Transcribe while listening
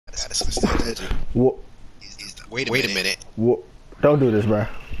What? Wait a minute. What? Don't do this, bro.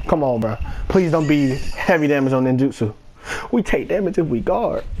 Come on, bro. Please don't be heavy damage on ninjutsu. We take damage if we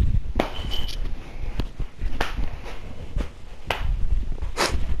guard.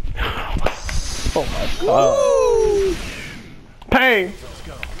 Oh my god. Woo! Pain.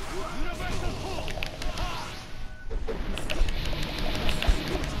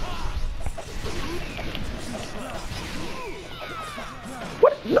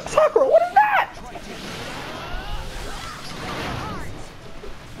 What? No, Sakura, what is that?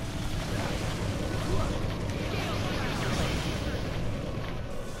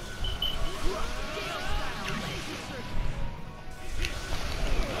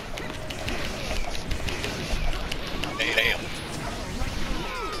 Damn.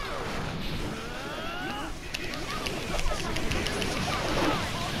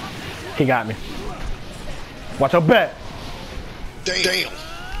 He got me. Watch your back. Damn.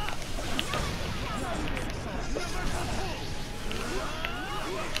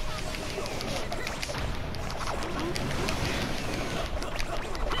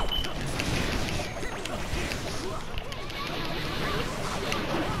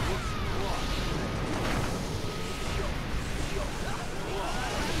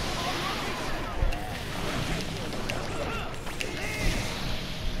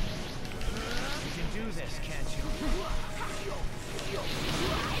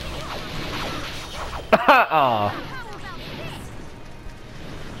 Aw.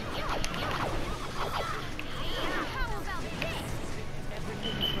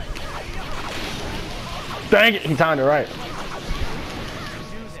 Dang it, he timed it right.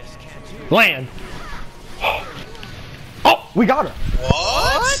 Land. Oh, we got her.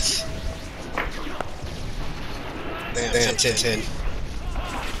 What? Damn,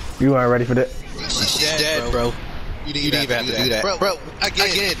 10-10. You weren't ready for that. She's dead, bro. You didn't even have to do that. Bro,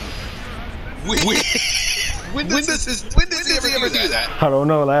 again. When does he ever do that? I don't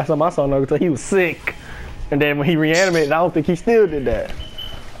know. Last time I saw Naruto, he was sick. And then when he reanimated, I don't think he still did that.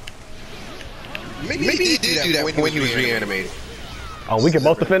 Maybe he did do that when he was reanimated. Oh, we can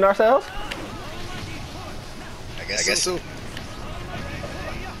both defend ourselves? I guess so.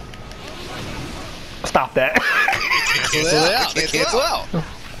 Stop that. Cancel out.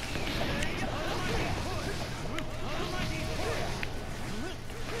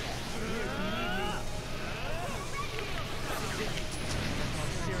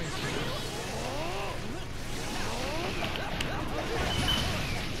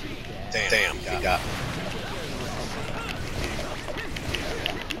 Damn, he got.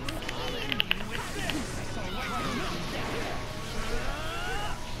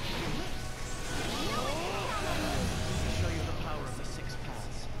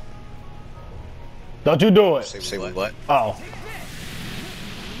 Don't you do it. Say what? Oh.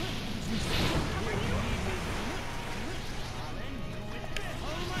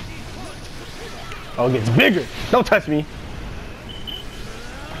 Oh, it gets bigger. Don't touch me.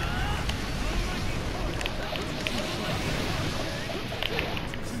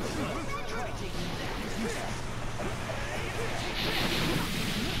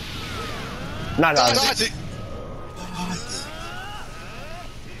 Not dodge it.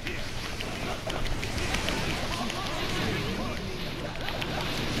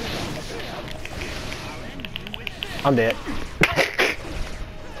 I'm dead.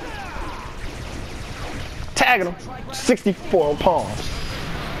 Tagging him. 64 palms.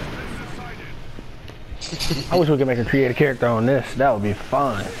 I wish we could make a creative character on this. That would be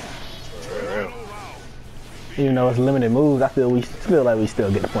fun. Even though it's limited moves, I feel like we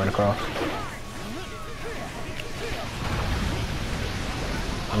still get the point across.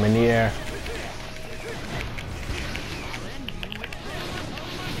 I'm in the air.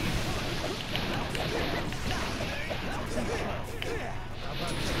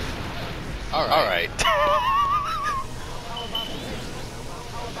 All right.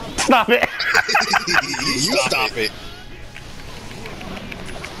 Stop it. You stop it.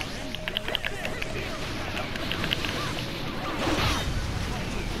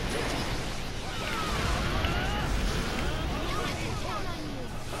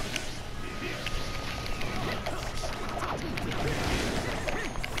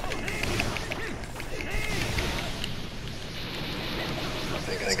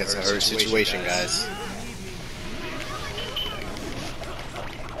 I think it's a hurt situation, guys.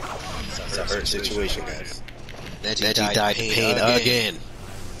 It's a hurt situation, guys. Neji died in pain again.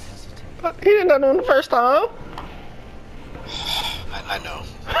 He didn't know it the first time. I know.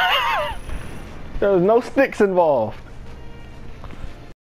 There was no sticks involved.